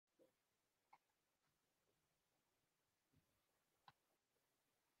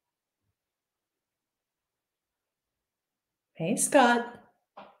Hey, Scott.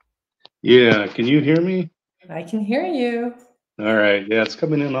 Yeah, can you hear me? I can hear you. All right. Yeah, it's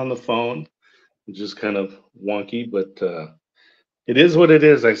coming in on the phone. It's just kind of wonky, but it is what it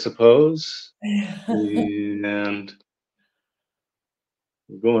is, I suppose. And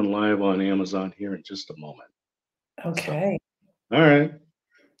we're going live on Amazon here in just a moment. So, Okay. all right.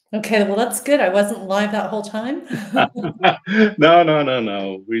 Okay, well, that's good. I wasn't live that whole time. No, no, no,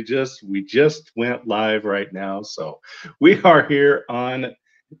 no. We just went live right now. So we are here on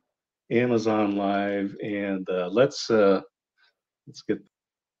Amazon Live, and let's get.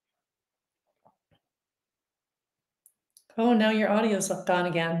 Oh, now your audio's gone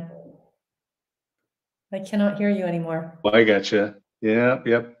again. I cannot hear you anymore. Well, I got you. Yeah,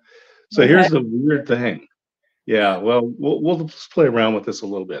 yep. So Okay. here's the weird thing. Yeah, well, we'll just play around with this a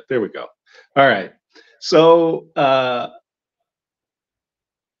little bit. There we go. All right. So,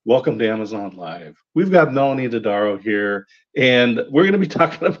 welcome to Amazon Live. We've got Melonie Dodaro here, and we're going to be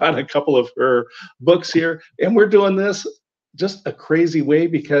talking about a couple of her books here. And we're doing this just a crazy way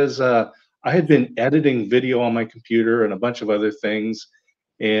because I had been editing video on my computer and a bunch of other things,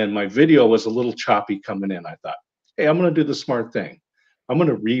 and my video was a little choppy coming in. I thought, hey, I'm going to do the smart thing. I'm going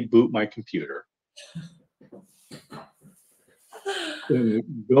to reboot my computer and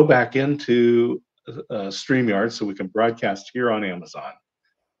go back into StreamYard so we can broadcast here on Amazon.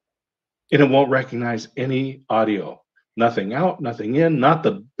 And it won't recognize any audio, nothing out, nothing in, not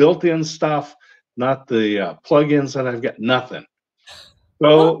the built in stuff, not the plugins that I've got, nothing.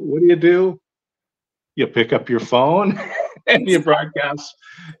 So, what do? You pick up your phone and you broadcast,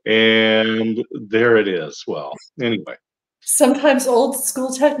 and there it is. Well, anyway. Sometimes old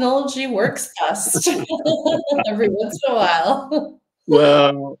school technology works best every once in a while.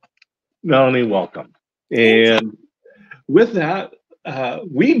 Well, Melanie, welcome. Thank you. And with that,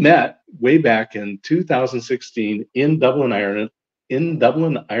 we met way back in 2016 in Dublin, Ireland. In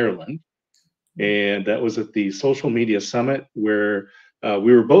Dublin, Ireland, and that was at the Social Media Summit where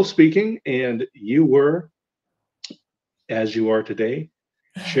we were both speaking, and you were, as you are today,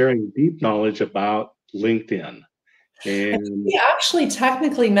 sharing deep knowledge about LinkedIn. And We actually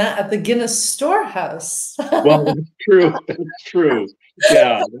technically met at the Guinness Storehouse. well, that's true. That's true.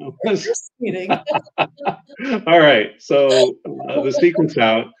 Yeah, that was First meeting. all right. So the secret's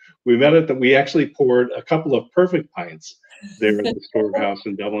out. We met at the. We actually poured a couple of perfect pints there at the storehouse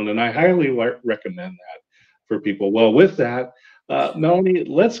in Dublin, and I highly recommend that for people. Well, with that, Melanie,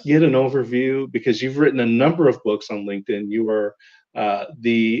 let's get an overview because you've written a number of books on LinkedIn. You are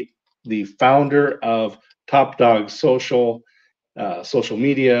the founder of Top Dog social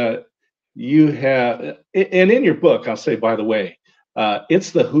media. You have, and in your book, I'll say, by the way,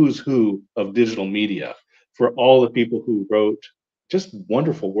 it's the who's who of digital media for all the people who wrote just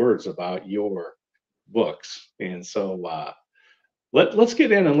wonderful words about your books. And so let's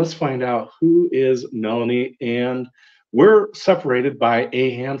get in and let's find out who is Melanie. And we're separated by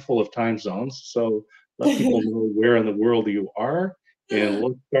a handful of time zones. So let people know where in the world you are. And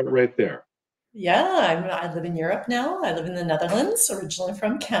let's start right there. Yeah, I live in Europe now. I live in the Netherlands, originally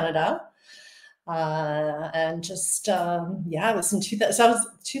from Canada. And just, yeah, it was in 2000, so I was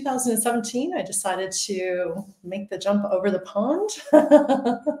 2017. I decided to make the jump over the pond.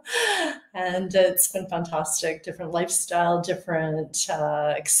 And it's been fantastic, different lifestyle, different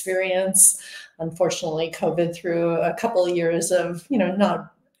experience. Unfortunately, COVID threw a couple of years of,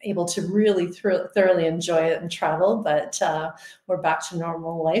 not able to really thoroughly enjoy it and travel, but we're back to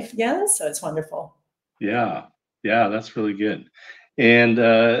normal life again. So it's wonderful. Yeah, yeah, that's really good. And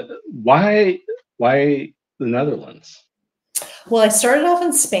why the Netherlands? Well, I started off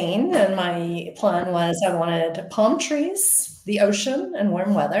in Spain, and my plan was I wanted palm trees, the ocean, and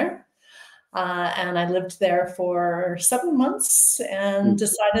warm weather. And I lived there for 7 months and Mm,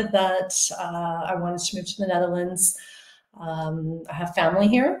 decided that I wanted to move to the Netherlands. I have family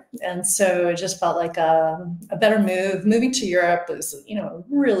here, and so it just felt like a better move. Moving to Europe is, a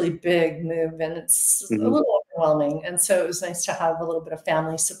really big move, and it's a mhm. little overwhelming. And so it was nice to have a little bit of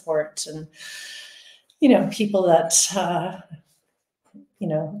family support and, people that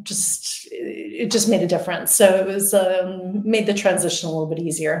just it just made a difference. So it was made the transition a little bit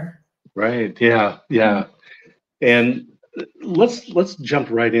easier. Right. Yeah, yeah. And let's jump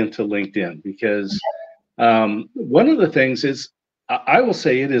right into LinkedIn because one of the things is I will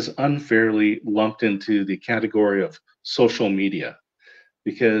say it is unfairly lumped into the category of social media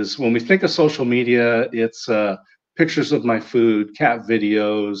because when we think of social media, it's pictures of my food, cat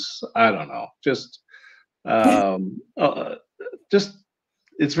videos. I don't know, um, uh, just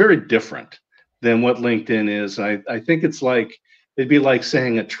it's very different than what LinkedIn is. I think it's like it'd be like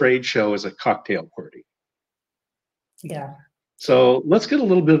saying a trade show is a cocktail party. Yeah. So let's get a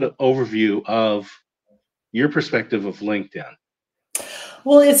little bit of overview of your perspective of LinkedIn.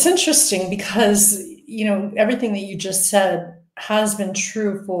 Well, it's interesting because, everything that you just said has been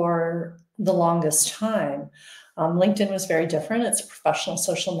true for the longest time. LinkedIn was very different. It's a professional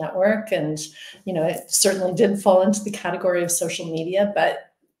social network, and, it certainly did fall into the category of social media,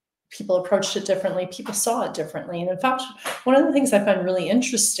 but people approached it differently. People saw it differently. And in fact, one of the things I find really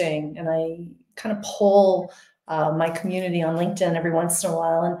interesting, and I kind of poll my community on LinkedIn every once in a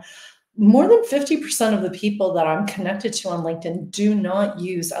while, and more than 50% of the people that I'm connected to on LinkedIn do not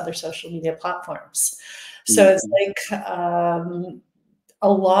use other social media platforms. So it's Mhm. like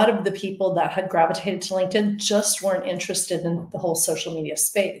a lot of the people that had gravitated to LinkedIn just weren't interested in the whole social media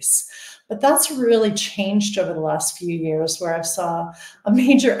space. But that's really changed over the last few years, where I saw a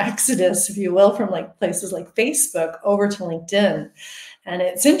major exodus, if you will, from like places like Facebook over to LinkedIn. And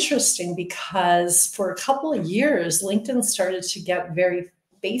it's interesting because for a couple of years, LinkedIn started to get very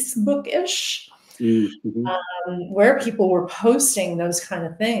Facebook-ish, Mhm. where people were posting those kind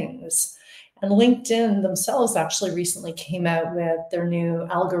of things. And LinkedIn themselves actually recently came out with their new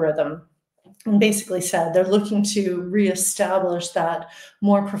algorithm and basically said they're looking to reestablish that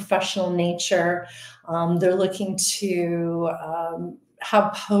more professional nature. They're looking to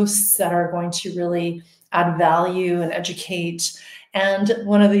have posts that are going to really add value and educate. And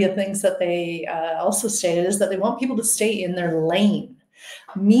one of the things that they also stated is that they want people to stay in their lane.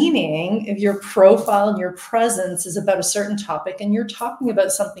 Meaning, if your profile and your presence is about a certain topic and you're talking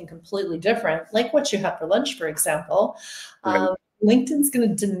about something completely different, like what you had for lunch, for example, Right. LinkedIn's going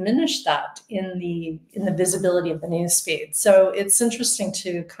to diminish that in the visibility of the newsfeed. So it's interesting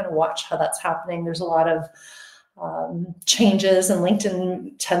to kind of watch how that's happening. There's a lot of changes, and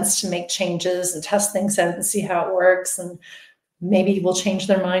LinkedIn tends to make changes and test things out and see how it works. And maybe we'll change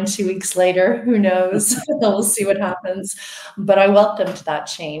their mind 2 weeks later. Who knows? We'll see what happens. But I welcomed that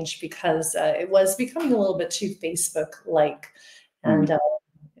change because it was becoming a little bit too Facebook-like, and Mhm.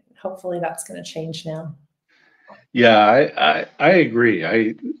 hopefully that's going to change now. Yeah, I agree.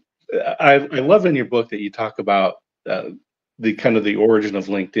 I love in your book that you talk about the kind of the origin of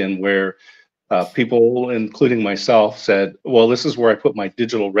LinkedIn, where people, including myself, said, "Well, this is where I put my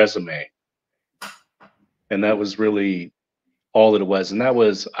digital resume," and that was really all that it was. And that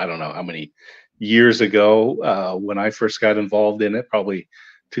was, I don't know how many years ago when I first got involved in it, probably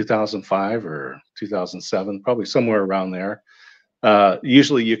 2005 or 2007, probably somewhere around there.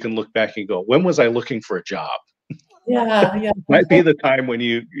 Usually, you can look back and go, "When was I looking for a job?" Yeah, yeah. Might be the time when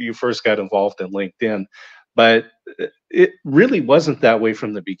you first got involved in LinkedIn, but it really wasn't that way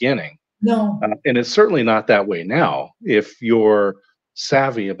from the beginning, No. and it's certainly not that way now if you're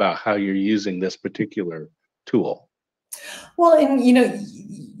savvy about how you're using this particular tool. Well, and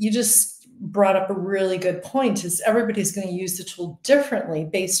you just brought up a really good point, is everybody's going to use the tool differently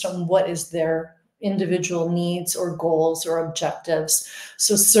based on what is their individual needs or goals or objectives.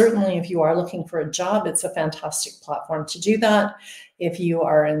 So certainly if you are looking for a job, it's a fantastic platform to do that. If you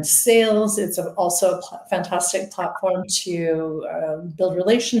are in sales, it's also a fantastic platform to build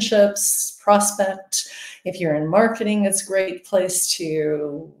relationships, prospect. If you're in marketing, it's a great place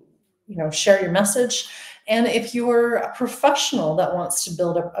to share your message. And if you're a professional that wants to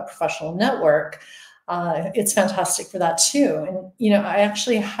build a professional network, it's fantastic for that too. And I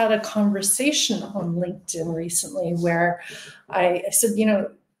actually had a conversation on LinkedIn recently where I said,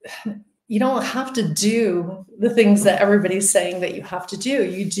 you don't have to do the things that everybody's saying that you have to do.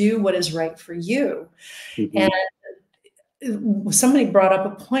 You do what is right for you. And Mhm. somebody brought up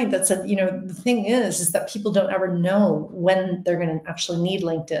a point that said, the thing is that people don't ever know when they're going to actually need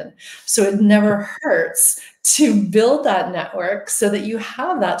LinkedIn. So it never hurts to build that network so that you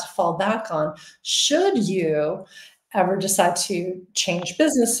have that to fall back on should you ever decide to change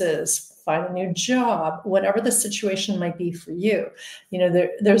businesses, find a new job, whatever the situation might be for you.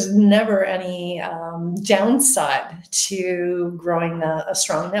 There's never any downside to growing a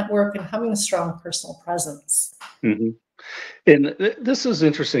strong network and having a strong personal presence. Mhm. And this is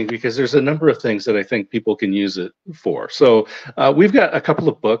interesting because there's a number of things that I think people can use it for. So we've got a couple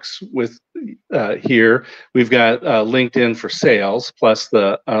of books with here. We've got LinkedIn for Sales plus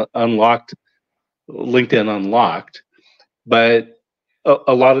the Unlocked LinkedIn Unlocked. But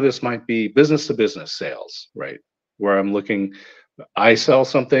a lot of this might be business to business sales, right? Where I sell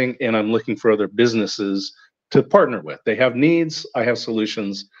something and I'm looking for other businesses to partner with. They have needs, I have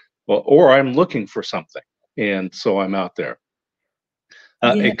solutions, well, or I'm looking for something. And so I'm out there.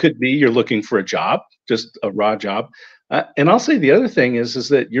 Yeah. It could be you're looking for a job, just a raw job. And I'll say the other thing is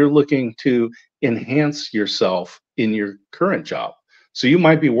that you're looking to enhance yourself in your current job. So you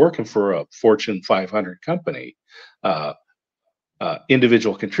might be working for a Fortune 500 company, uh,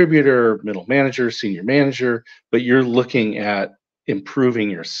 individual contributor, middle manager, senior manager, but you're looking at improving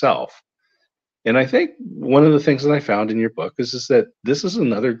yourself. And I think one of the things that I found in your book is that this is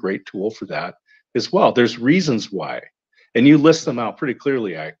another great tool for that as well. There's reasons why. And you list them out pretty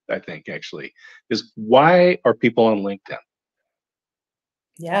clearly, I think, actually, is why are people on LinkedIn?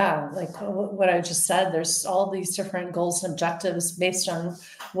 Yeah, like what I just said, there's all these different goals and objectives based on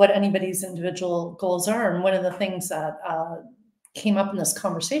what anybody's individual goals are. And one of the things that came up in this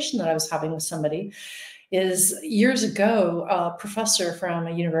conversation that I was having with somebody is years ago, a professor from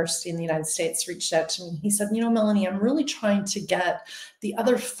a university in the United States reached out to me. He said, you know, Melonie, I'm really trying to get the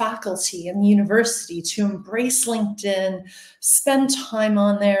other faculty in the university to embrace LinkedIn, spend time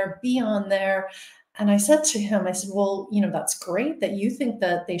on there, be on there. And I said to him, I said, well, you know, that's great that you think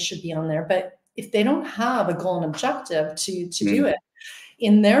that they should be on there, but if they don't have a goal and objective to do it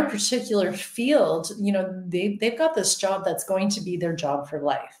in their particular field, you know, they've got this job that's going to be their job for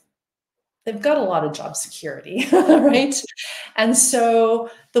life. They've got a lot of job security, right? And so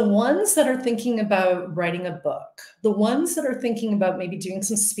the ones that are thinking about writing a book, the ones that are thinking about maybe doing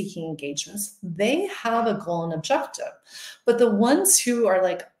some speaking engagements, they have a goal and objective. But the ones who are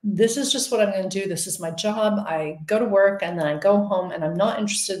like, this is just what I'm going to do. This is my job. I go to work and then I go home and I'm not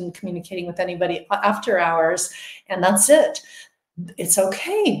interested in communicating with anybody after hours. And that's it. It's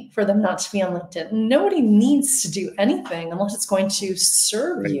okay for them not to be on LinkedIn. Nobody needs to do anything unless it's going to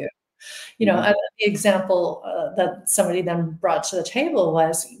serve you. You know, the example that somebody then brought to the table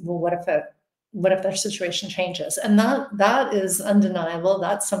was, well, what if their situation changes? And that is undeniable.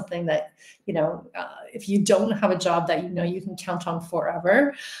 That's something that, you know, if you don't have a job that you know you can count on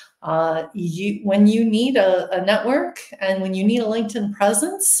forever, when you need a network and when you need a LinkedIn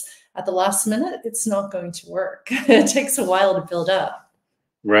presence at the last minute, it's not going to work. It takes a while to build up.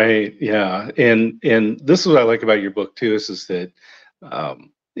 Right. Yeah. And this is what I like about your book too, is that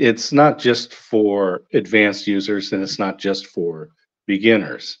it's not just for advanced users and it's not just for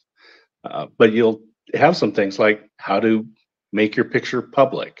beginners, but you'll have some things like how to make your picture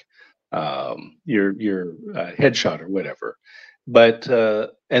public, your headshot or whatever. But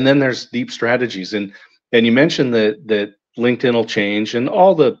and then there's deep strategies, and you mentioned that LinkedIn will change, and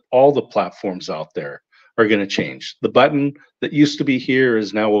all the platforms out there are going to change. The button that used to be here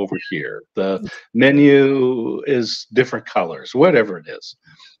is now over here. The menu is different colors, whatever it is.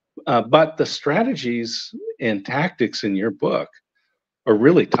 But the strategies and tactics in your book are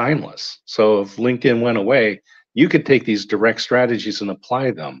really timeless. So if LinkedIn went away, you could take these direct strategies and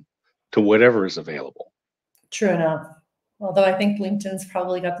apply them to whatever is available. True enough. Although I think LinkedIn's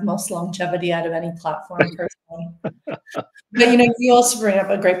probably got the most longevity out of any platform personally. But you know, you also bring up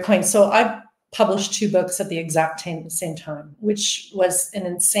a great point. So I published 2 books at the exact same time, which was an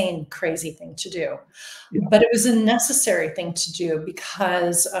insane, crazy thing to do. Yeah. But it was a necessary thing to do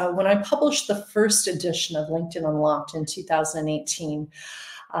because when I published the first edition of LinkedIn Unlocked in 2018,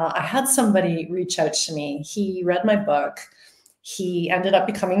 I had somebody reach out to me. He read my book. He ended up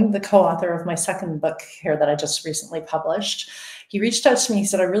becoming the co-author of my second book here that I just recently published. He reached out to me. He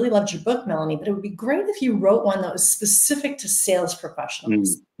said, I really loved your book, Melonie, but it would be great if you wrote one that was specific to sales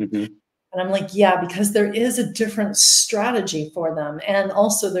professionals. Mm-hmm. And I'm like, yeah, because there is a different strategy for them. And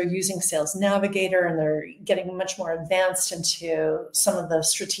also they're using Sales Navigator and they're getting much more advanced into some of the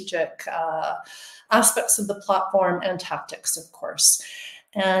strategic aspects of the platform and tactics, of course.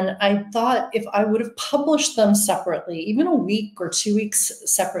 And I thought if I would have published them separately, even a week or 2 weeks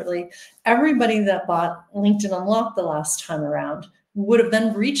separately, everybody that bought LinkedIn Unlocked the last time around would have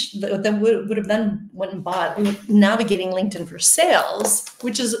then went and bought Navigating LinkedIn for Sales,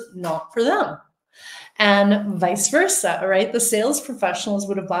 which is not for them. And vice versa, right? The sales professionals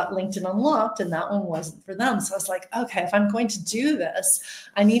would have bought LinkedIn Unlocked and that one wasn't for them. So I was like, okay, if I'm going to do this,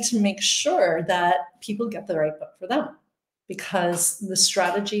 I need to make sure that people get the right book for them, because the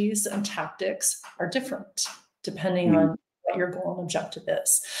strategies and tactics are different depending on what your goal and objective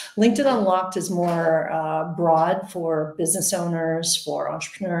is. LinkedIn Unlocked is more broad for business owners, for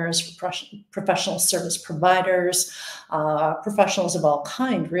entrepreneurs, for professional service providers, professionals of all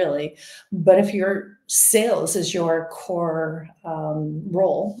kind, really. But if your sales is your core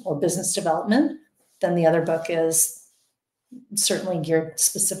role or business development, then the other book is certainly geared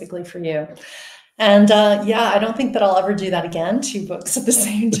specifically for you. And yeah, I don't think that I'll ever do that again, 2 books at the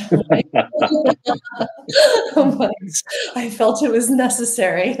same time. But I felt it was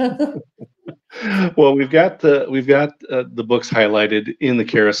necessary. Well, we've got the books highlighted in the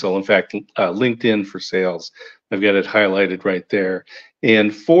carousel. In fact, LinkedIn for Sales, I've got it highlighted right there.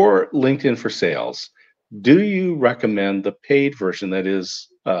 And for LinkedIn for Sales, do you recommend the paid version that is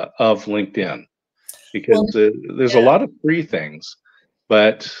of LinkedIn? Because Well, there's a yeah. lot of free things,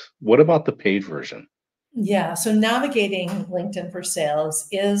 but what about the paid version? Yeah, so navigating LinkedIn for sales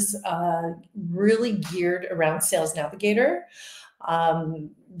is really geared around Sales Navigator.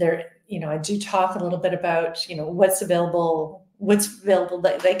 There, I do talk a little bit about, what's available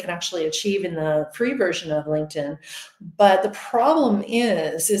that they can actually achieve in the free version of LinkedIn. But the problem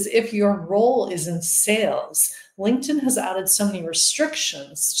is if your role is in sales, LinkedIn has added so many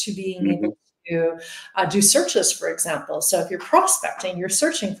restrictions to being able Mhm. to do searches, for example. So if you're prospecting, you're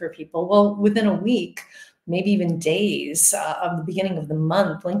searching for people. Well, within a week, maybe even days of the beginning of the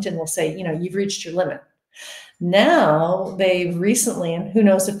month, LinkedIn will say, you've reached your limit. Now they've recently, and who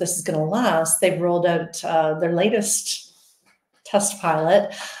knows if this is going to last, they've rolled out their latest test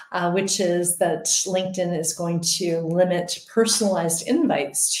pilot, which is that LinkedIn is going to limit personalized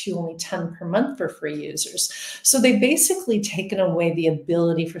invites to only 10 per month for free users. So they've basically taken away the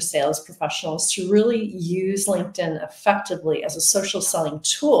ability for sales professionals to really use LinkedIn effectively as a social selling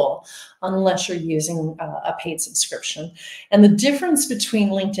tool unless you're using a paid subscription. And the difference between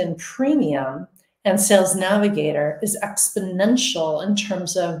LinkedIn Premium and Sales Navigator is exponential in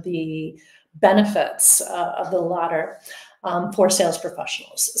terms of the benefits of the latter for sales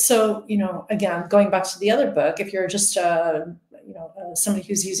professionals. So, again, going back to the other book, if you're just, somebody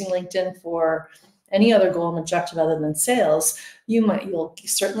who's using LinkedIn for any other goal and objective other than sales, you'll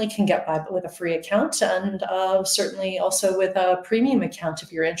certainly can get by with a free account, and certainly also with a premium account if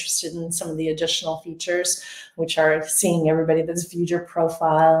you're interested in some of the additional features, which are seeing everybody that's viewed your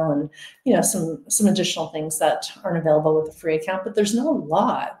profile, and some additional things that aren't available with a free account. But there's not a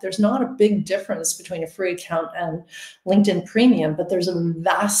lot. There's not a big difference between a free account and LinkedIn Premium, but there's a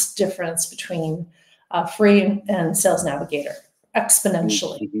vast difference between free and Sales Navigator,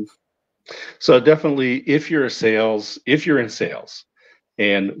 exponentially. Mhm. So definitely, if you're in sales,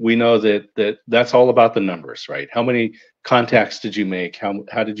 and we know that's all about the numbers, right? How many contacts did you make?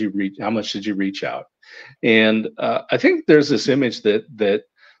 How did you reach? How much did you reach out? And I think there's this image that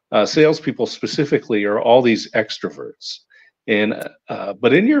salespeople specifically are all these extroverts. And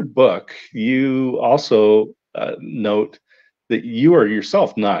but in your book, you also note that you are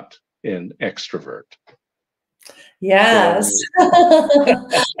yourself not an extrovert. Yes. So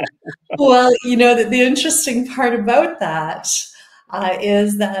Well, the interesting part about that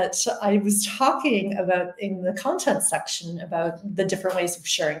is that I was talking about in the content section about the different ways of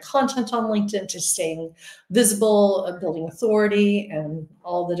sharing content on LinkedIn to staying visible, building authority, and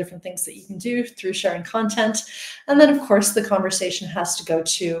all the different things that you can do through sharing content. And then, of course, the conversation has to go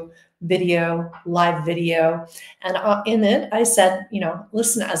to video, live video. And in it, I said,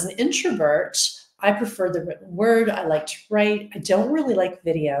 listen, as an introvert, I prefer the written word. I like to write. I don't really like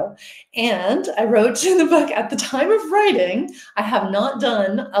video. And I wrote in the book at the time of writing, I have not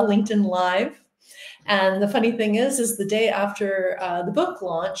done a LinkedIn Live. And the funny thing is the day after the book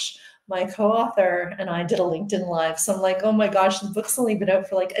launch, my co-author and I did a LinkedIn Live. So I'm like, oh my gosh, the book's only been out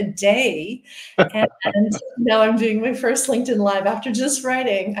for like a day. And now I'm doing my first LinkedIn Live after just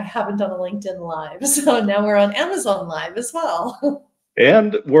writing. I haven't done a LinkedIn Live. So now we're on Amazon Live as well.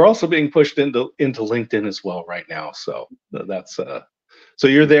 and we're also being pushed into LinkedIn as well right now. So that's so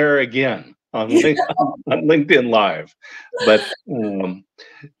you're there again on on LinkedIn Live, but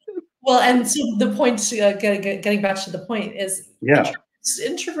Well, and so the point, getting back to the point, is yeah,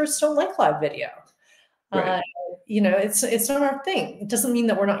 introverts don't like live video. right. Uh, it's not our thing. It doesn't mean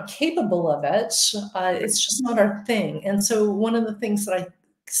that we're not capable of it. It's just not our thing. And so one of the things that I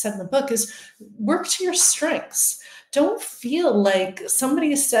said in the book is work to your strengths. Don't feel like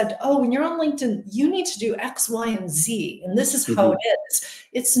somebody said, oh, when you're on LinkedIn, you need to do X, Y, and Z, and this is how Mhm. it is.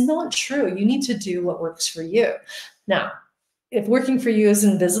 It's not true. You need to do what works for you. Now, if working for you is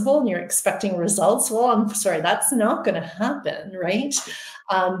invisible and you're expecting results, well, I'm sorry, that's not going to happen, right?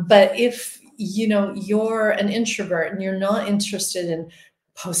 But if you're an introvert and you're not interested in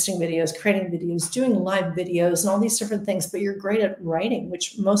posting videos, creating videos, doing live videos, and all these different things, but you're great at writing,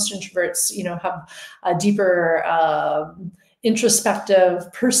 which most introverts, have a deeper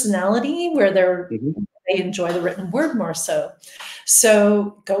introspective personality where Mhm. they enjoy the written word more so.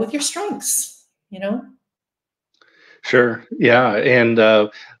 So go with your strengths. Sure. Yeah. And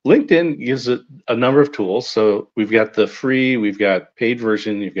LinkedIn gives a number of tools. So we've got the free, we've got paid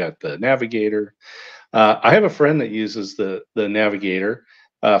version, you've got the navigator. I have a friend that uses the navigator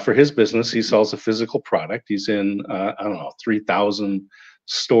for his business. He sells a physical product. He's in, I don't know, 3,000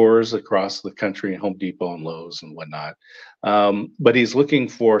 stores across the country, Home Depot and Lowe's and whatnot. But he's looking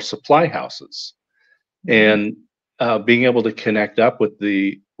for supply houses Mhm. and being able to connect up with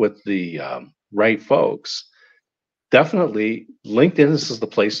the right folks. Definitely, LinkedIn is the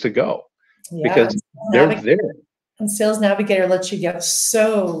place to go. Yeah. because they're there. And Sales Navigator lets you get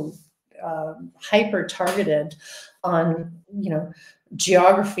so hyper targeted on,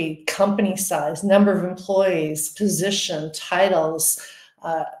 geography, company size, number of employees, position, titles,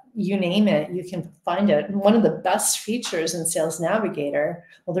 you name it, you can find it. And one of the best features in Sales Navigator,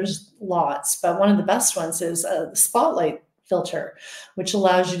 well, there's lots, but one of the best ones is a spotlight filter, which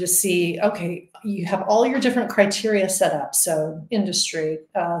allows you to see, okay, you have all your different criteria set up. So industry,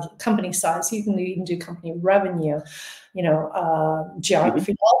 company size, you can even do company revenue,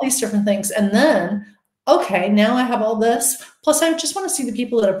 geography, all these different things. And then, okay, now I have all this. Plus, I just want to see the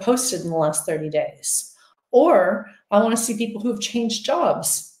people that have posted in the last 30 days. Or I want to see people who have changed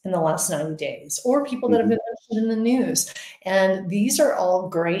jobs in the last 90 days, or people that have been mentioned in the news. And these are all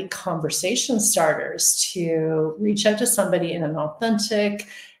great conversation starters to reach out to somebody in an authentic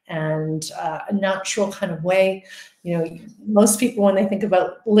and a natural kind of way. Most people, when they think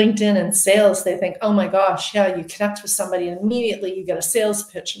about LinkedIn and sales, they think, oh my gosh, yeah, you connect with somebody and immediately you get a sales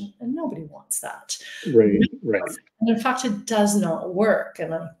pitch, and nobody wants that. Right. And in fact, it does not work.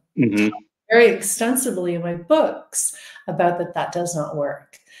 And I Mm-hmm. talk very extensively in my books about that does not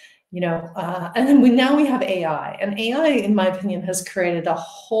work. And then now we have AI, and AI, in my opinion, has created a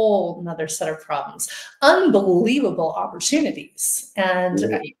whole nother set of problems, unbelievable opportunities. And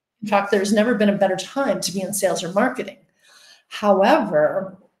in fact, there's never been a better time to be in sales or marketing.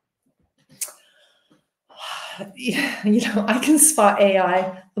 However, I can spot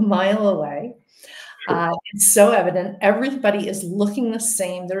AI a mile away. It's so evident. Everybody is looking the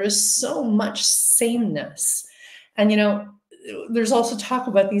same. There is so much sameness. And, there's also talk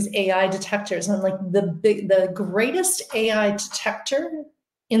about these AI detectors, and like the greatest AI detector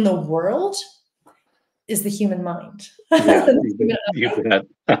in the world is the human mind. Yeah, you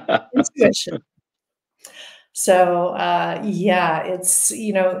bet. Intuition. So yeah, it's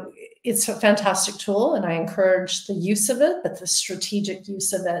a fantastic tool, and I encourage the use of it, but the strategic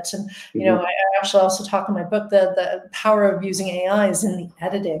use of it. And I actually also talk in my book that the power of using AI is in the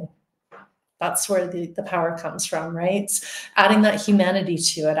editing. That's where the power comes from, right? It's adding that humanity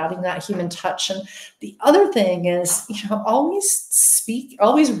to it, adding that human touch. And the other thing is,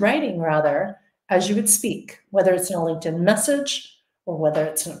 always writing rather as you would speak, whether it's in a LinkedIn message or whether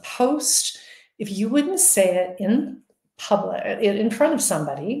it's in a post. If you wouldn't say it in public, in front of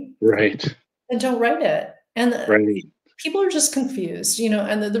somebody, right, then don't write it. And people are just confused,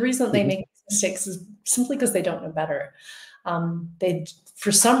 and the reason that they make mistakes is simply because they don't know better. They,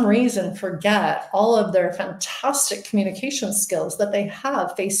 for some reason, forget all of their fantastic communication skills that they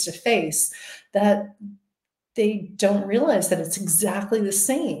have face to face, that they don't realize that it's exactly the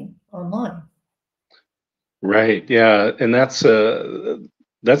same online. Right. Yeah, and that's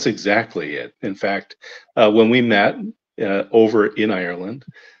exactly it. In fact, when we met over in Ireland,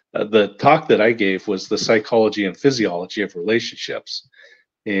 the talk that I gave was the psychology and physiology of relationships.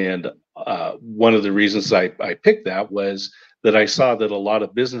 And one of the reasons I picked that was that I saw that a lot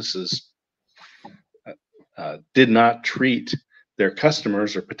of businesses did not treat their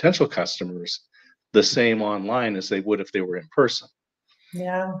customers or potential customers the same online as they would if they were in person.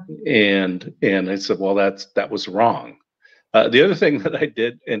 Yeah. And I said, well, that was wrong. The other thing that I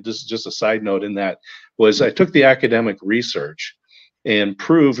did, and just a side note in that, was I took the academic research and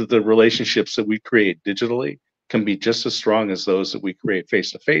proved that the relationships that we create digitally can be just as strong as those that we create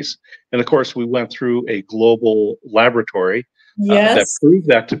face to face. And of course, we went through a global laboratory that proved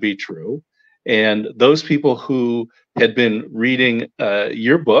that to be true. And those people who had been reading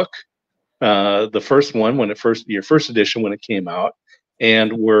your book, the first one your first edition when it came out,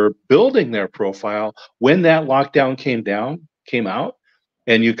 and were building their profile when that lockdown came out,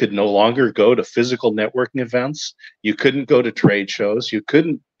 and you could no longer go to physical networking events, you couldn't go to trade shows, you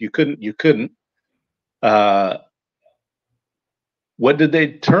couldn't. What did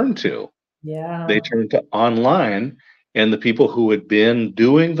they turn to? Yeah. They turned to online, and the people who had been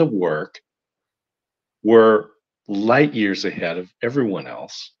doing the work were light years ahead of everyone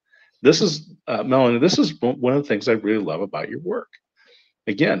else. This is Melanie. This is one of the things I really love about your work.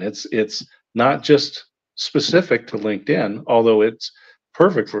 Again, it's not just specific to LinkedIn, although it's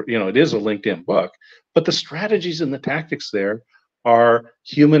perfect for, it is a LinkedIn book, but the strategies and the tactics there are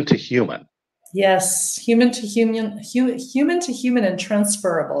human to human. Yes, human to human, human to human, and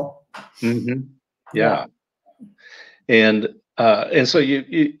transferable. Mm-hmm. Yeah. And so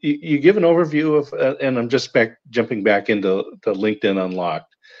you give an overview of, and I'm just jumping back into the LinkedIn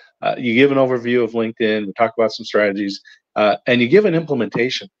Unlocked. You give an overview of LinkedIn. We talk about some strategies, and you give an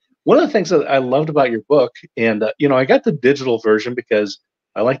implementation. One of the things that I loved about your book, and I got the digital version because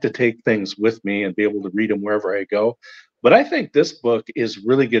I like to take things with me and be able to read them wherever I go. But I think this book is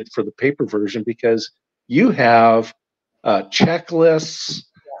really good for the paper version because you have checklists,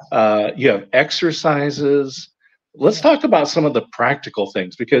 you have exercises. Let's talk about some of the practical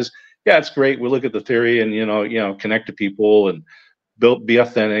things because yeah, it's great. We look at the theory and connect to people and build, be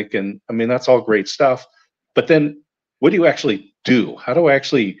authentic, and I mean that's all great stuff. But then, what do you actually do? How do I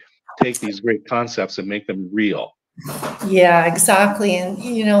actually take these great concepts and make them real? Yeah, exactly. And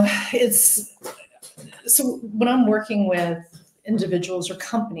it's so when I'm working with individuals or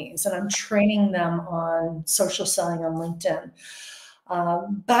companies and I'm training them on social selling on LinkedIn.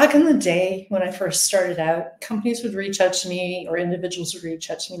 Back in the day when I first started out, companies would reach out to me or individuals would reach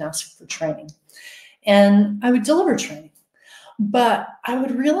out to me and ask for training. And I would deliver training. But I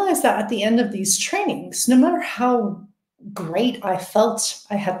would realize that at the end of these trainings, no matter how great I felt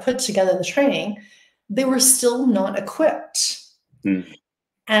I had put together the training, they were still not equipped. Mm.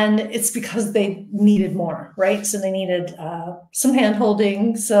 And it's because they needed more, right? So they needed some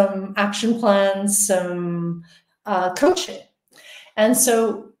hand-holding, some action plans, some coaching. And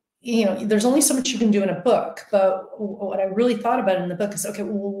so, there's only so much you can do in a book, but what I really thought about in the book is, okay,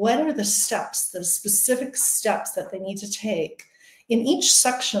 well, what are the steps, the specific steps that they need to take in each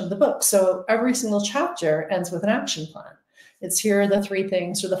section of the book? So every single chapter ends with an action plan. It's here are the 3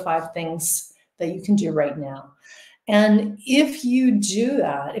 things or the 5 things that you can do right now. And if you do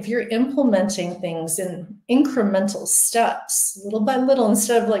that, if you're implementing things in incremental steps, little by little,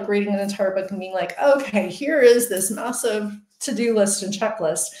 instead of like reading an entire book and being like, okay, here is this massive to-do list and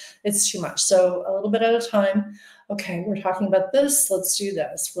checklist, it's too much. So a little bit at a time. Okay, we're talking about this, let's do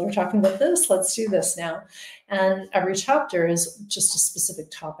this. We're talking about this, let's do this now. And every chapter is just a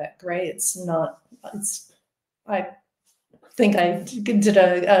specific topic, right? I think I did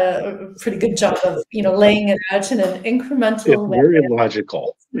a pretty good job of laying it out in an incremental way. Very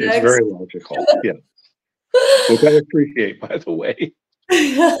logical. It's very logical. Yeah, which I appreciate, by the way.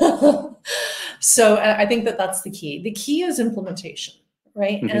 So I think that's the key. The key is implementation,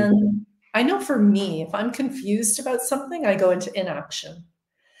 right? Mm-hmm. And I know for me, if I'm confused about something, I go into inaction.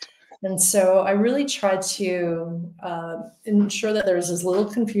 And so I really try to ensure that there's as little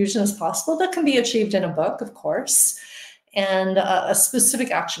confusion as possible. That can be achieved in a book, of course, and a specific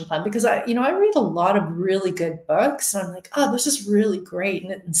action plan. Because I read a lot of really good books, and I'm like, oh, this is really great,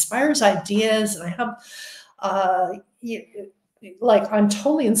 and it inspires ideas, and I have, like, I'm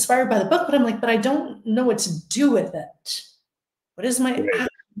totally inspired by the book, but I'm like, but I don't know what to do with it. What is my action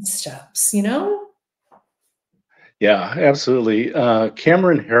steps? Yeah, absolutely.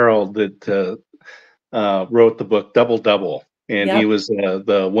 Cameron Herold that wrote the book Double Double, and he was the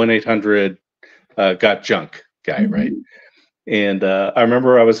 1-800 got junk guy, right? And I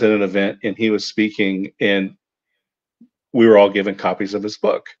remember I was at an event and he was speaking, and we were all given copies of his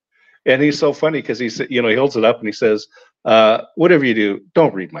book. And he's so funny because he said, he holds it up and he says, "Whatever you do,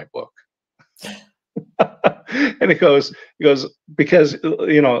 don't read my book." And he goes because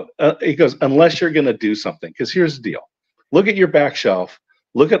he goes, unless you're going to do something, because here's the deal: look at your back shelf,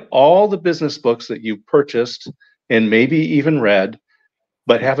 look at all the business books that you've purchased and maybe even read,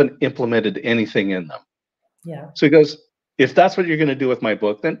 but haven't implemented anything in them. Yeah. So he goes, if that's what you're going to do with my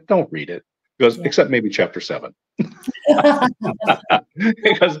book, then don't read it. He goes, except maybe chapter 7.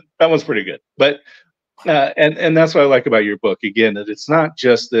 Because that one's pretty good. But and that's what I like about your book. Again, that it's not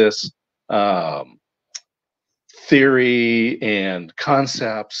just this theory and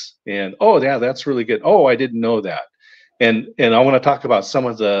concepts and oh yeah, that's really good. Oh, I didn't know that. And I want to talk about some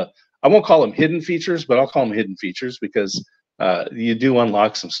of the, I won't call them hidden features, but I'll call them hidden features because you do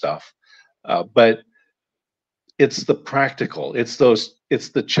unlock some stuff. But it's the practical, it's the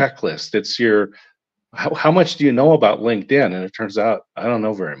checklist, it's your, how much do you know about LinkedIn? And it turns out I don't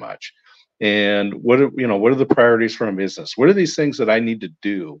know very much. And what are the priorities for a business? What are these things that I need to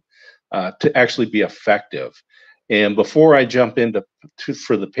do to actually be effective? And before I jump into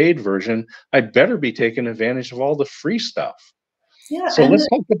for the paid version, I'd better be taking advantage of all the free stuff. Yeah. So let's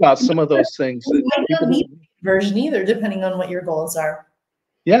talk about some of those things. You might not need the version either, depending on what your goals are.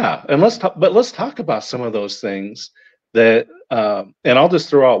 Yeah, and let's talk about some of those things that, and I'll just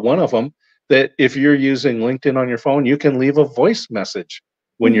throw out one of them, that if you're using LinkedIn on your phone, you can leave a voice message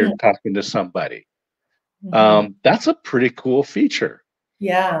when you're talking to somebody. That's a pretty cool feature.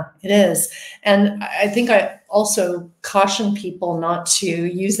 Yeah, it is. And I think I also caution people not to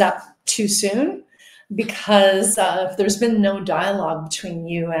use that too soon, because if there's been no dialogue between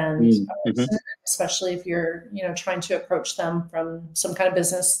you and especially if you're trying to approach them from some kind of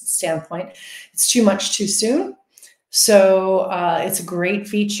business standpoint, it's too much too soon. So it's a great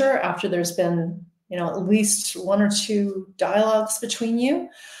feature after there's been at least 1 or 2 dialogues between you.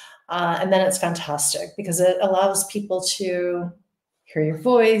 And then it's fantastic because it allows people to hear your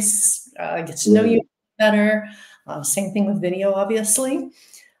voice, get to know you better. Same thing with video, obviously.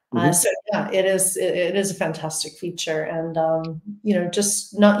 So yeah, it is a fantastic feature, and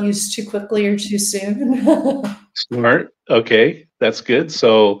just not used too quickly or too soon. Smart. Okay, that's good.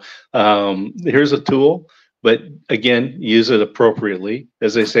 So here's a tool, but again, use it appropriately.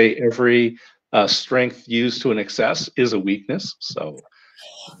 As they say, every strength used to an excess is a weakness. So,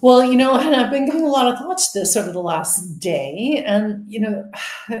 Well, and I've been giving a lot of thought to this over the last day, and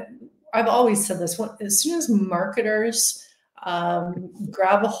I've always said this: as soon as marketers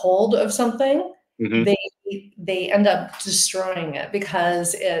grab a hold of something, mhm, they end up destroying it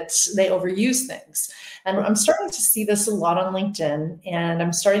because they overuse things. And I'm starting to see this a lot on LinkedIn, and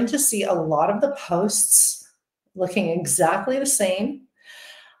I'm starting to see a lot of the posts looking exactly the same.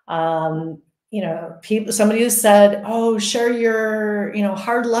 Somebody has said, "Oh, share your,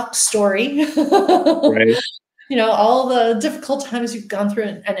 hard luck story." right. All the difficult times you've gone through,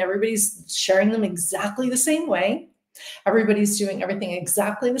 and everybody's sharing them exactly the same way. Everybody's doing everything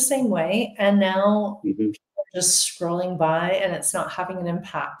exactly the same way. And now Mhm, people are just scrolling by and it's not having an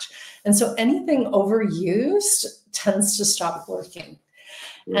impact. And so anything overused tends to stop working.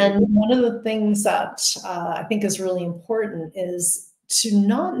 right. And one of the things that I think is really important is to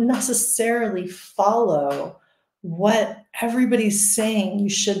not necessarily follow what everybody's saying you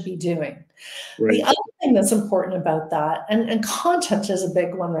should be doing. The Right. other thing that's important about that, and content is a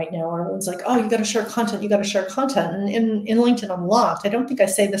big one right now, where everyone's like, oh, you got to share content, you got to share content. And in LinkedIn Unlocked, I don't think I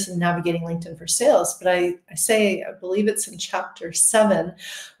say this in Navigating LinkedIn for Sales, but I believe it's in chapter 7,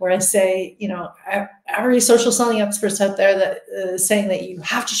 where I say, every social selling experts out there that is saying that you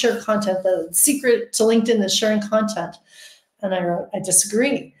have to share content. The secret to LinkedIn is sharing content. And I wrote, I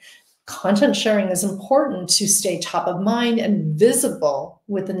disagree. Content sharing is important to stay top of mind and visible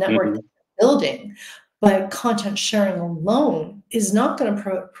with the network Mhm, building, but content sharing alone is not going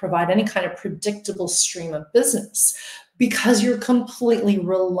to provide any kind of predictable stream of business because you're completely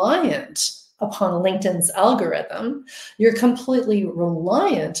reliant upon LinkedIn's algorithm. You're completely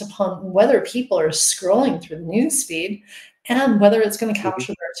reliant upon whether people are scrolling through the newsfeed and whether it's going to mhm,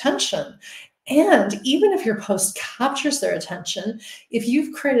 capture their attention. And even if your post captures their attention, if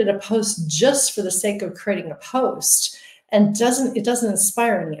you've created a post just for the sake of creating a post, and it doesn't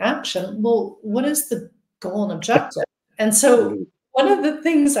inspire any action, well, what is the goal and objective? And so mhm, one of the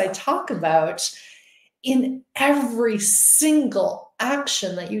things I talk about in every single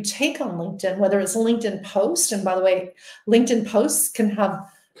action that you take on LinkedIn, whether it's a LinkedIn post, and by the way, LinkedIn posts can have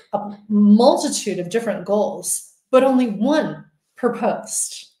a multitude of different goals, but only one per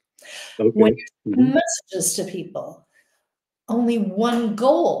post. When okay. you Mhm, send messages to people, only one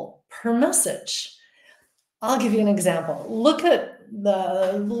goal per message. I'll give you an example. Look at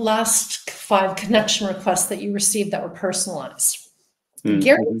the last 5 connection requests that you received that were personalized. mhm, mhm,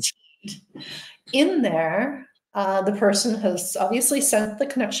 Guaranteed in there, the person has obviously sent the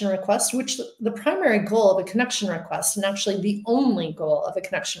connection request, which the primary goal of a connection request, and actually the only goal of a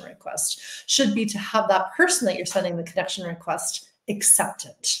connection request, should be to have that person that you're sending the connection request accept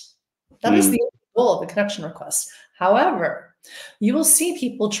it. That is mhm, the goal of a connection request. However, you will see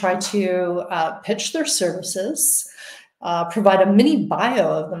people try to pitch their services, provide a mini bio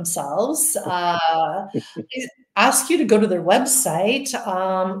of themselves, ask you to go to their website,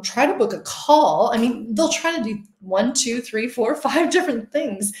 try to book a call. I mean, they'll try to do 1, 2, 3, 4, 5 different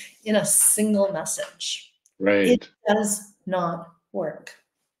things in a single message. It right. does not work.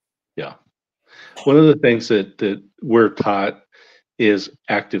 Yeah. One of the things that we're taught is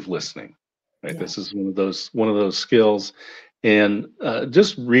active listening, right? Yeah. This is one of those skills. And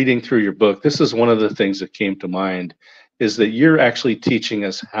just reading through your book, this is one of the things that came to mind is that you're actually teaching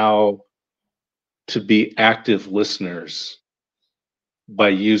us how to be active listeners by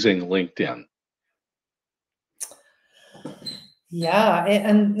using LinkedIn. Yeah,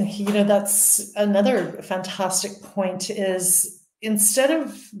 and that's another fantastic point is instead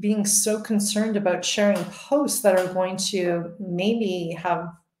of being so concerned about sharing posts that are going to maybe have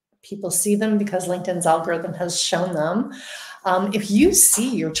people see them because LinkedIn's algorithm has shown them, if you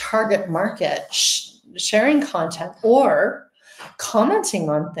see your target market sharing content or commenting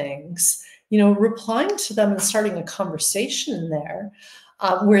on things, replying to them and starting a conversation in there,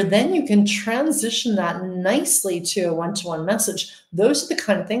 where then you can transition that nicely to a one-to-one message. Those are the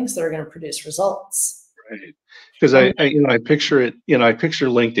kind of things that are going to produce results. Right. Because And I picture it, I picture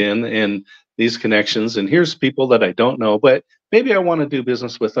LinkedIn and these connections, and here's people that I don't know, but maybe I want to do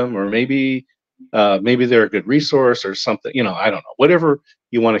business with them, or maybe they're a good resource or something, I don't know, whatever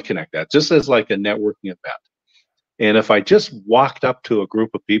you want to connect that, just as like a networking event. And if I just walked up to a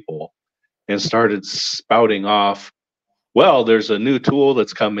group of people and started spouting off, well, there's a new tool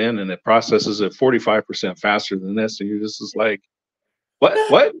that's come in and it processes it 45% faster than this, and you're just like,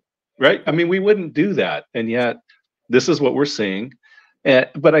 what, right? I mean, we wouldn't do that, and yet this is what we're seeing.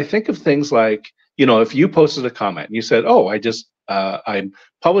 But I think of things like, if you posted a comment and you said, oh, I'm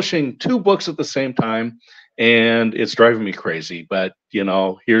publishing 2 books at the same time and it's driving me crazy, but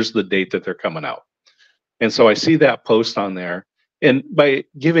here's the date that they're coming out. And so I see that post on there, and by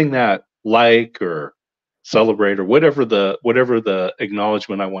giving that like or celebrate or whatever the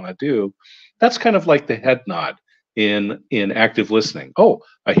acknowledgement I want to do, that's kind of like the head nod in active listening. Oh,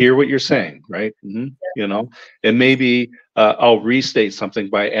 I hear what you're saying, right? And maybe I'll restate something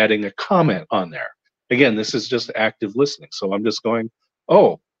by adding a comment on there. Again, this is just active listening. So I'm just going,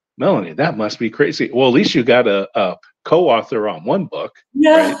 oh, Melonie, that must be crazy. Well, at least you got a co-author on one book.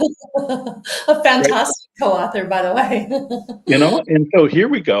 Yeah, right? A fantastic co-author, by the way. And so here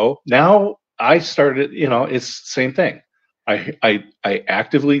we go. Now I started, it's the same thing. I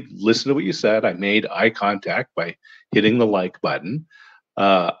actively listened to what you said. I made eye contact by hitting the like button.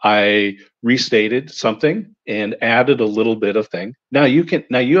 I restated something and added a little bit of thing. Now you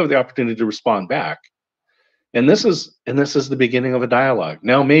have the opportunity to respond back. And this is the beginning of a dialogue.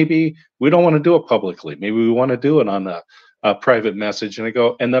 Now maybe we don't want to do it publicly. Maybe we want to do it on a private message.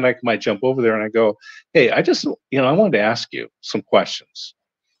 And then I might jump over there and I go, hey, I wanted to ask you some questions,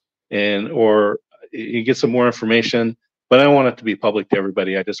 or you get some more information, but I don't want it to be public to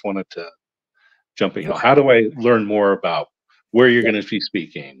everybody. I just wanted to jump in. How do I learn more about where you're going to be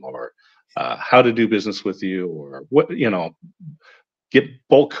speaking, or how to do business with you, or what, get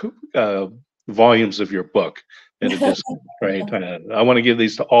bulk volumes of your book at a discount, right? I want to give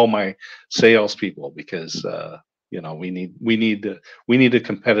these to all my salespeople because we need a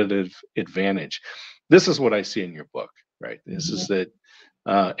competitive advantage. This is what I see in your book, right? This is that,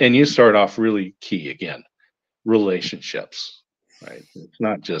 and you start off really key again, relationships, right? It's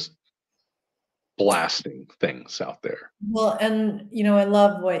not just blasting things out there. Well, and I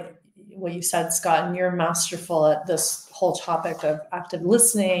love what you said, Scott, and you're masterful at this whole topic of active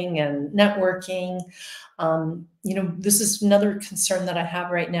listening and networking. This is another concern that I have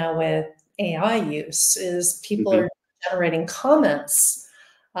right now with AI use is people are generating comments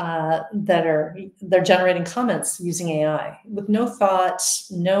they're generating comments using AI with no thought,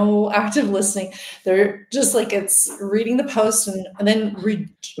 no active listening. They're just like, it's reading the post and then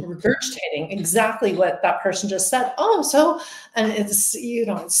regurgitating exactly what that person just said. And it's,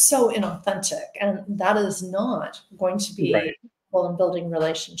 it's so inauthentic, and that is not going to be helpful in building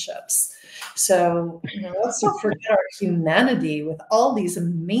relationships. So, let's not forget our humanity with all these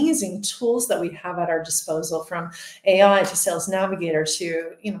amazing tools that we have at our disposal, from AI to Sales Navigator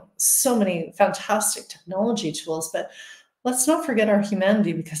to, so many fantastic technology tools. But let's not forget our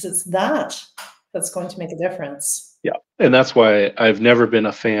humanity, because it's that's going to make a difference. Yeah. And that's why I've never been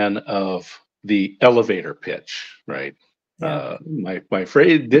a fan of the elevator pitch, right? Yeah. My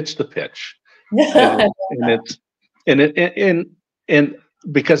phrase, ditch the pitch. Yeah. And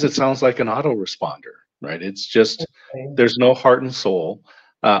because it sounds like an autoresponder, right? It's just, there's no heart and soul.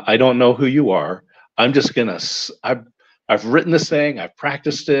 I don't know who you are. I'm just I've written this thing, I've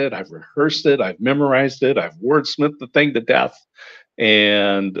practiced it, I've rehearsed it, I've memorized it, I've wordsmithed the thing to death.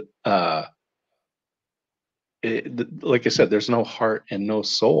 And like I said, there's no heart and no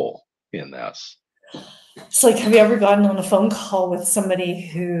soul in this. It's like, have you ever gotten on a phone call with somebody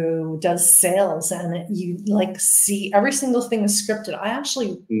who does sales and you see every single thing is scripted? I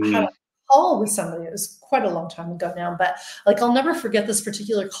actually had a call with somebody. It was quite a long time ago now, but I'll never forget this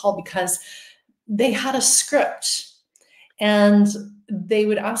particular call because they had a script and they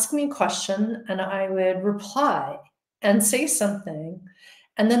would ask me a question and I would reply and say something.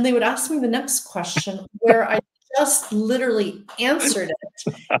 And then they would ask me the next question where I just literally answered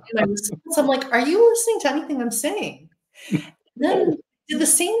it. And my response, I'm like, are you listening to anything I'm saying? And then did the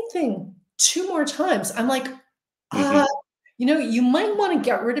same thing 2 more times. I'm like, you might want to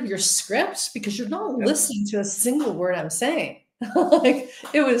get rid of your script because you're not listening to a single word I'm saying.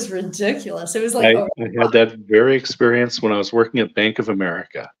 It was ridiculous. It was like, I had that very experience when I was working at Bank of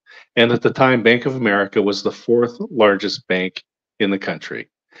America. And at the time, Bank of America was the 4th largest bank in the country.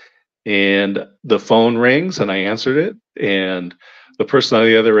 And the phone rings and I answered it. And the person on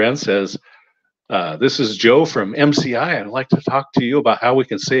the other end says, this is Joe from MCI. I'd like to talk to you about how we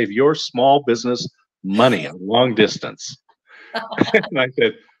can save your small business money on long distance. And I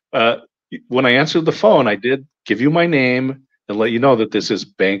said, when I answered the phone, I did give you my name and let you know that this is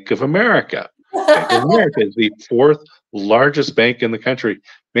Bank of America. Bank of America is the 4th largest bank in the country.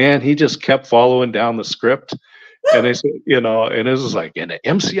 Man, he just kept following down the script. And they said, and this is like, and an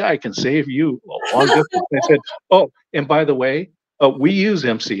MCI can save you a long distance. I said, oh, and by the way, we use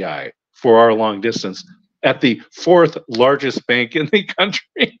MCI for our long distance at the fourth largest bank in the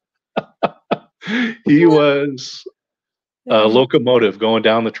country. He was a Yeah. locomotive going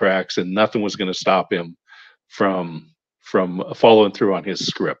down the tracks, and nothing was going to stop him from following through on his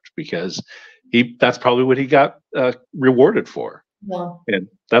script, because that's probably what he got rewarded for. Well, And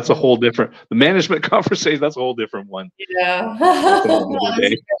that's a whole different, the management conversation, that's a whole different one. yeah. That's another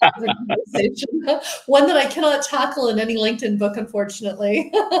day. One that I cannot tackle in any LinkedIn book,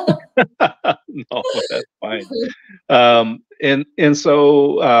 unfortunately. No, that's fine. And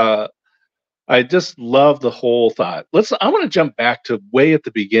so I just love the whole thought. I want to jump back to way at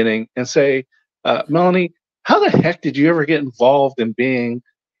the beginning and say, Melonie, how the heck did you ever get involved in being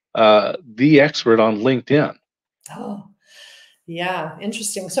the expert on LinkedIn? Oh, yeah,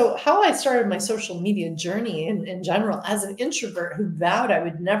 interesting. So, how I started my social media journey in general, as an introvert who vowed I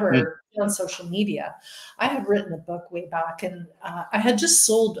would Mm, never be on social media, I had written a book way back, and I had just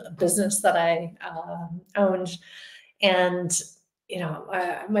sold a business that I owned. And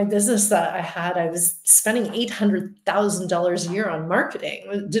my business that I had, I was spending $800,000 a year on marketing.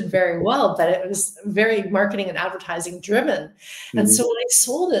 It did very well, but it was very marketing and advertising driven. And mhm. so when I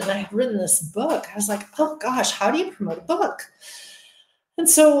sold it and I had written this book, I was like, oh gosh, how do you promote a book? And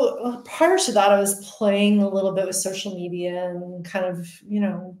so prior to that, I was playing a little bit with social media and kind of,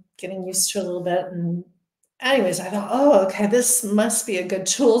 getting used to it a little bit. And anyways, I thought, oh, okay, this must be a good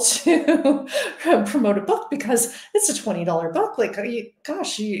tool to promote a book, because it's a $20 book. Like, you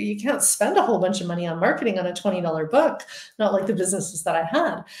can't spend a whole bunch of money on marketing on a $20 book, not like the businesses that I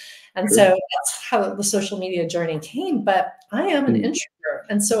had. And so Sure. that's how the social media journey came. But I am an Mm, introvert.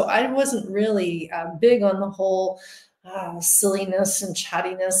 And so I wasn't really big on the whole silliness and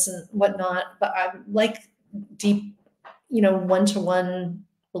chattiness and whatnot. But I like deep, one-to-one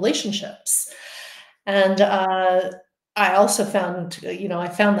relationships. And I also found, I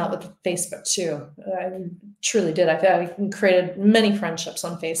found that with Facebook too. I truly did. I created many friendships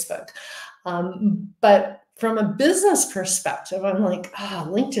on Facebook. But from a business perspective, I'm like,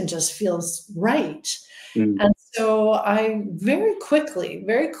 LinkedIn just feels right. mm, And so I very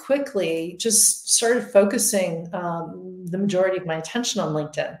quickly just started focusing the majority of my attention on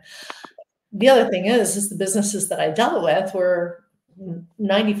LinkedIn. The other thing is the businesses that I dealt with were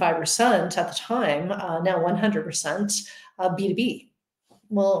 95% at the time, now 100% B2B.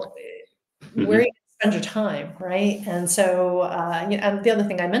 Well, where are mhm. you gonna spend your time, right? And so, and the other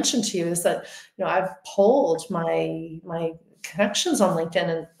thing I mentioned to you is that, I've polled my connections on LinkedIn,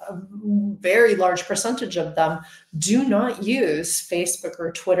 and a very large percentage of them do not use Facebook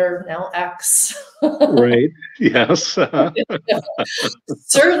or Twitter, now X. Right. Yes.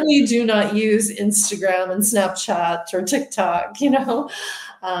 Certainly do not use Instagram and Snapchat or TikTok. Yeah.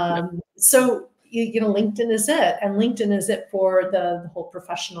 So, LinkedIn is it. And LinkedIn is it for the whole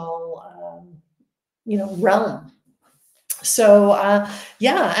professional, realm. So,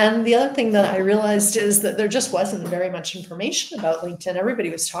 yeah. And the other thing that I realized is that there just wasn't very much information about LinkedIn.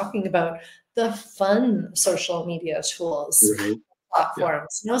 Everybody was talking about the fun social media tools, Right. Yeah.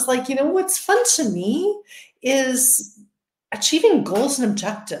 platforms. And I was like, what's fun to me is achieving goals and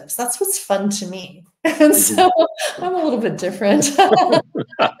objectives. That's what's fun to me. And Mhm. so I'm a little bit different. No,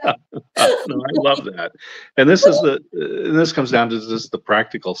 I love that. And this comes down to just the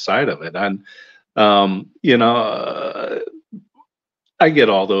practical side of it. And I get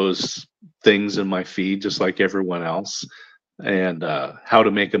all those things in my feed just like everyone else, and how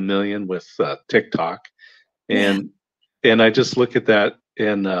to make a million with TikTok, Yeah. and I just look at that,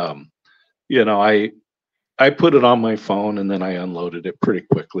 and you know, I put it on my phone and then I unloaded it pretty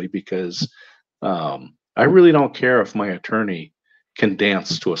quickly, because I really don't care if my attorney can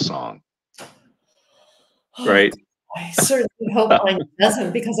dance to a song, Oh, right? I certainly hope mine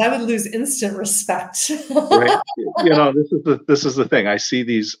doesn't, because I would lose instant respect. Right. This is the thing. I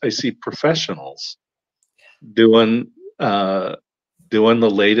see professionals doing doing the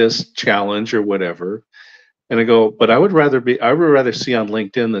latest challenge or whatever. And I go, but I would rather see on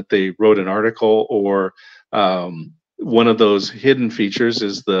LinkedIn that they wrote an article, or one of those hidden features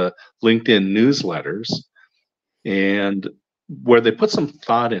is the LinkedIn newsletters, and where they put some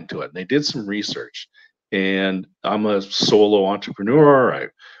thought into it. And they did some research. And I'm a solo entrepreneur. I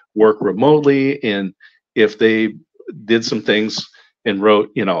work remotely, and if they did some things and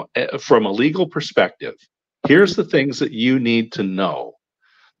wrote, from a legal perspective, here's the things that you need to know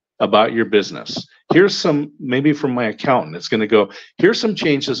about your business. Here's some, maybe from my accountant, it's going to go, here's some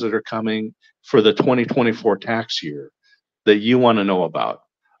changes that are coming for the 2024 tax year that you want to know about.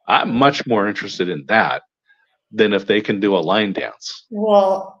 I'm much more interested in that than if they can do a line dance.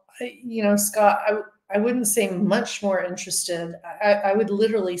 Well, Scott, I wouldn't say much more interested. I would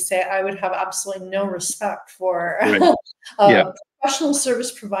literally say I would have absolutely no respect for Right. Yeah. a professional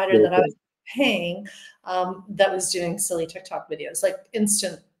service provider that I was paying that was doing silly TikTok videos, like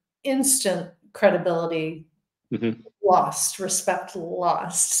instant credibility Mm-hmm. lost, respect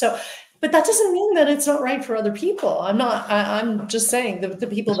lost. So, but that doesn't mean that it's not right for other people. I'm just saying the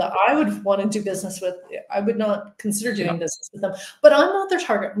people that I would want to do business with, I would not consider doing business with them. But I'm not their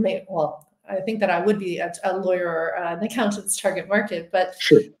target. Well, I think that I would be a lawyer or an accountant's target market. But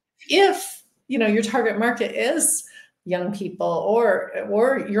Sure. if your target market is young people, or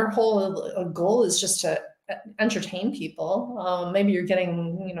your whole goal is just to entertain people, maybe you're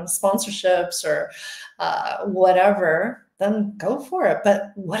getting sponsorships or whatever, then go for it.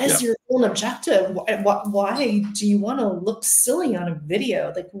 But what is your goal and objective? Why do you want to look silly on a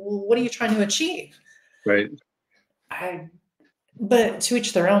video? Like, what are you trying to achieve? Right. But to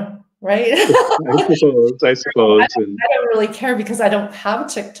each their own, right? I suppose. I don't really care because I don't have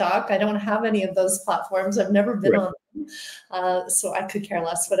TikTok. I don't have any of those platforms. I've never been on them. So I could care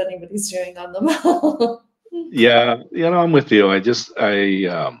less what anybody's doing on them. Yeah, I'm with you. This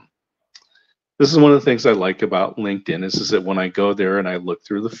is one of the things I like about LinkedIn is that when I go there and I look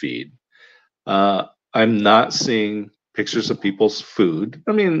through the feed, I'm not seeing pictures of people's food.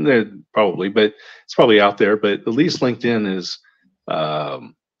 I mean, but it's probably out there. But at least LinkedIn is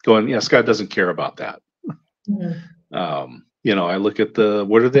going, yeah, Scott doesn't care about that. Mm-hmm. I look at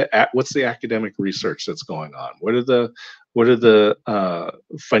what's the academic research that's going on? What are the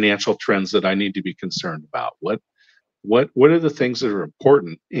financial trends that I need to be concerned about? What are the things that are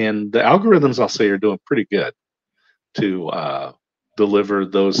important? And the algorithms, I'll say, are doing pretty good to deliver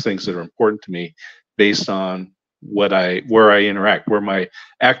those things that are important to me based on where I interact, where my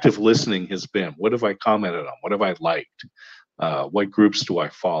active listening has been. What have I commented on? What have I liked? What groups do I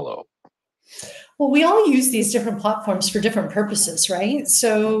follow? Well, we all use these different platforms for different purposes, right?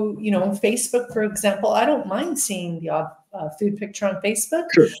 So, Facebook, for example, I don't mind seeing the odd food picture on Facebook.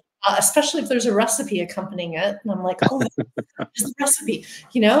 Sure. Especially if there's a recipe accompanying it. And I'm like, oh, there's the recipe,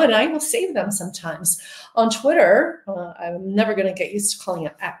 and I will save them sometimes. On Twitter, I'm never going to get used to calling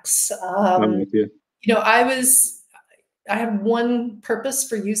it X. I'm with you. I had one purpose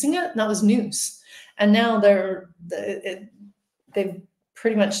for using it, and that was news. And now they've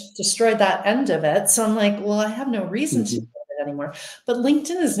pretty much destroyed that end of it. So I'm like, well, I have no reason to do it anymore. But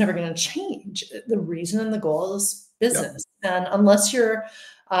LinkedIn is never going to change. The reason and the goal is business. Yep. And unless you're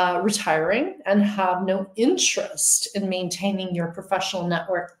retiring and have no interest in maintaining your professional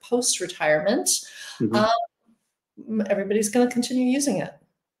network post-retirement, everybody's going to continue using it.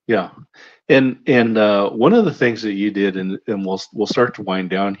 Yeah, and one of the things that you did, and we'll start to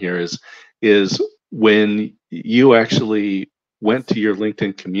wind down here, is when you actually went to your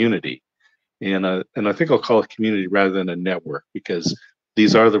LinkedIn community, and I think I'll call it community rather than a network, because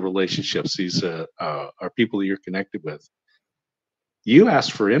these are the relationships, these are people that you're connected with. You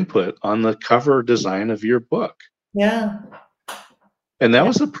asked for input on the cover design of your book. Yeah. And that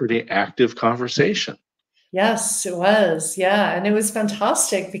was a pretty active conversation. Yes, it was. Yeah. And it was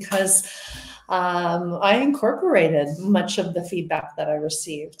fantastic because I incorporated much of the feedback that I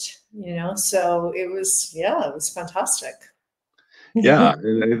received, so it was fantastic. Yeah.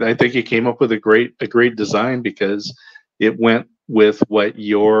 And I think you came up with a great design because it went with what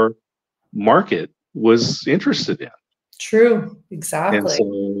your market was interested in. True, exactly.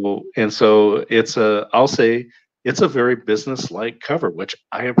 And so I'll say it's a very business-like cover, which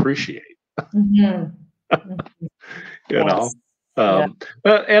I appreciate. Mm-hmm. Yes.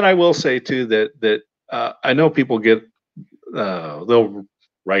 And I will say too that I know people they'll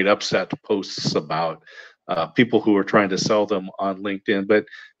write upset posts about people who are trying to sell them on LinkedIn, but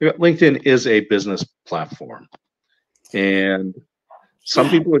LinkedIn is a business platform, and some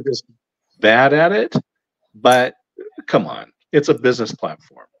people are just bad at it, but come on, it's a business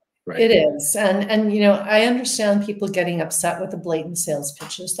platform, right? It is. And I understand people getting upset with the blatant sales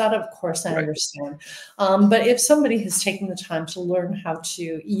pitches. That, of course, I understand. But if somebody has taken the time to learn how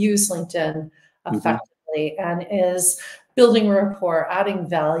to use LinkedIn effectively and is building rapport, adding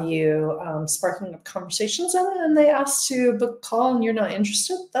value, sparking up conversations, and they ask to book a call and you're not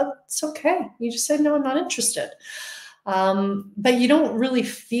interested, that's okay. You just say, no, I'm not interested. But you don't really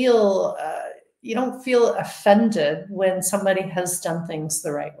feel offended when somebody has done things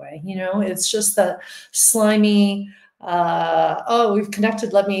the right way. It's just that slimy, we've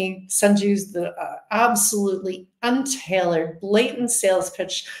connected, let me send you the absolutely untailored, blatant sales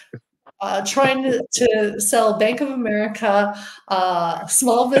pitch trying to sell Bank of America,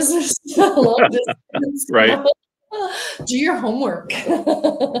 small business, long distance. Right. Do your homework.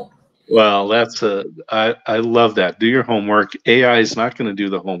 Well, I love that. Do your homework. AI is not going to do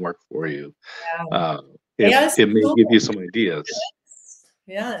the homework for you. Uh, AI is it may cool. give you some ideas.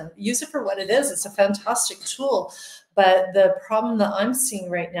 Yeah, use it for what it is. It's a fantastic tool. But the problem that I'm seeing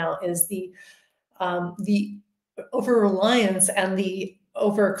right now is the over reliance and the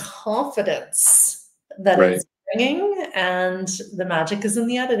overconfidence that Right. it's bringing, and the magic is in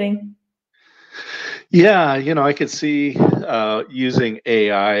the editing. Yeah, I could see using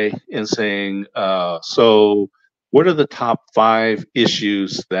AI and saying, so what are the top 5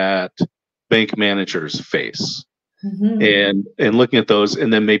 issues that bank managers face? Mhm. And looking at those,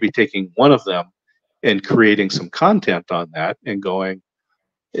 and then maybe taking one of them and creating some content on that, and going,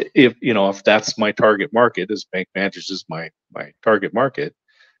 if that's my target market, as bank managers is my target market,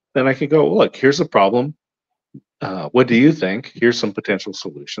 then I can go, look, here's a problem. What do you think? Here's some potential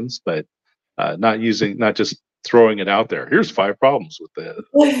solutions, but not just throwing it out there. Here's 5 problems with the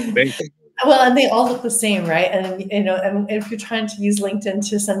banking. Well, and they all look the same, right? And and if you're trying to use LinkedIn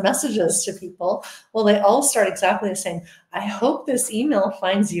to send messages to people, well, they all start exactly the same. I hope this email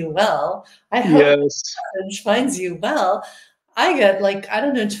finds you well. I hope Yes. this message finds you well. I get like, I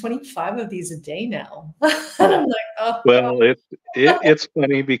don't know, 25 of these a day now. And I'm like, oh God. Well, it's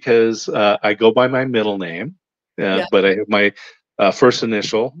funny because I go by my middle name, Yeah. but I have my first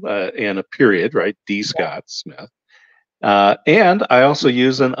initial and a period, right? D. Scott Smith. And I also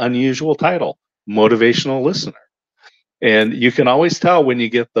use an unusual title, motivational listener. And you can always tell when you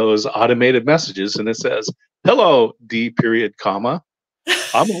get those automated messages and it says, hello, D period, comma.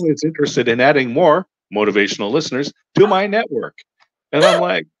 I'm always interested in adding more motivational listeners to my network. And I'm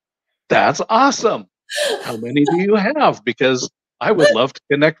like, that's awesome. How many do you have? Because I would love to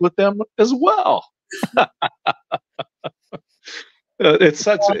connect with them as well. It's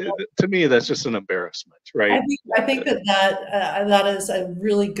such, to me, that's just an embarrassment, right? I think that is a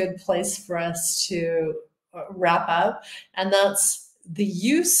really good place for us to wrap up, and that's the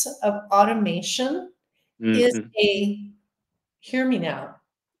use of automation is Mhm. a, hear me now,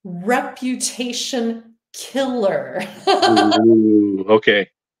 reputation killer. Ooh, okay.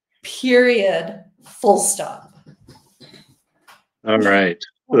 Period. Full stop. All right.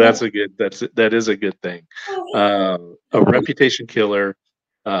 That is a good thing. A reputation killer,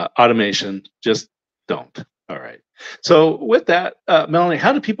 automation, just don't. All right. So with that, Melanie,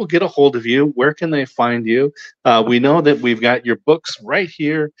 how do people get a hold of you? Where can they find you? We know that we've got your books right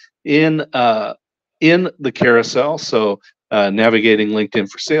here in the carousel. So navigating LinkedIn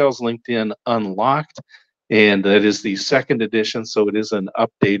for Sales, LinkedIn Unlocked, and that is the second edition. So it is an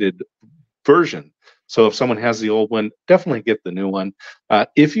updated version. So if someone has the old one, definitely get the new one.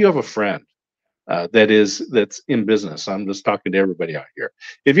 If you have a friend that's in business, I'm just talking to everybody out here.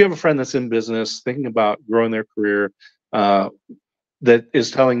 If you have a friend that's in business, thinking about growing their career, uh, that is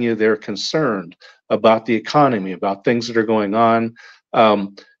telling you they're concerned about the economy, about things that are going on,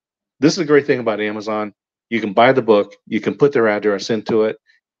 um, this is a great thing about Amazon. You can buy the book, you can put their address into it,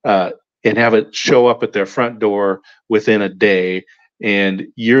 uh, and have it show up at their front door within a day, and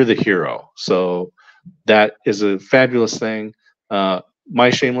you're the hero. So that is a fabulous thing. My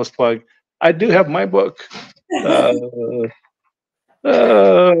shameless plug, I do have my book, uh,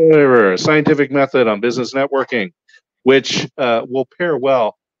 Scientific Method on Business Networking, which will pair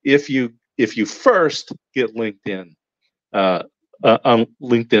well if you first get uh,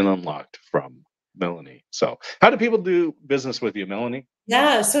 LinkedIn Unlocked from Melonie. So, how do people do business with you, Melonie?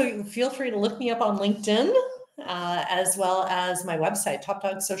 Yeah, so feel free to look me up on LinkedIn, as well as my website,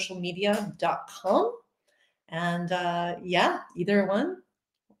 topdogsocialmedia.com. And yeah, either one,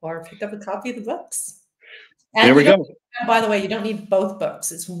 or pick up a copy of the books. There And we you don't, go. by the way, you don't need both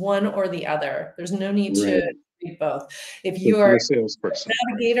books. It's one or the other. There's no need to Right. read both. If So you if are you're a a salesperson.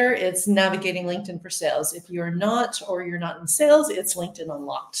 navigator, it's navigating LinkedIn for sales. If you're not, or you're not in sales, it's LinkedIn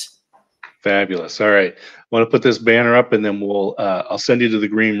Unlocked. Fabulous. All right. I want to put this banner up and then I'll send you to the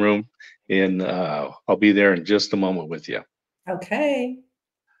green room and I'll be there in just a moment with you. Okay.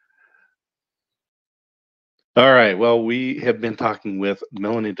 All right. Well, we have been talking with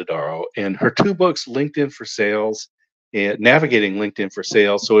Melonie Dodaro and her 2 books, LinkedIn for Sales and Navigating LinkedIn for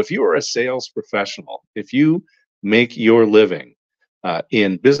Sales. So if you are a sales professional, if you make your living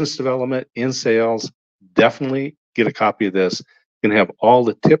in business development, in sales, definitely get a copy of this. You can have all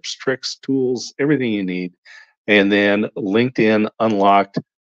the tips, tricks, tools, everything you need. And then LinkedIn Unlocked,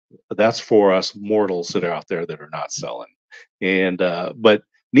 that's for us mortals that are out there that are not selling. And but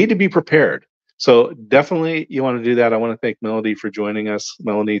need to be prepared. So definitely you want to do that. I want to thank Melody for joining us.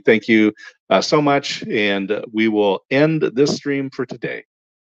 Melanie, thank you so much. And we will end this stream for today.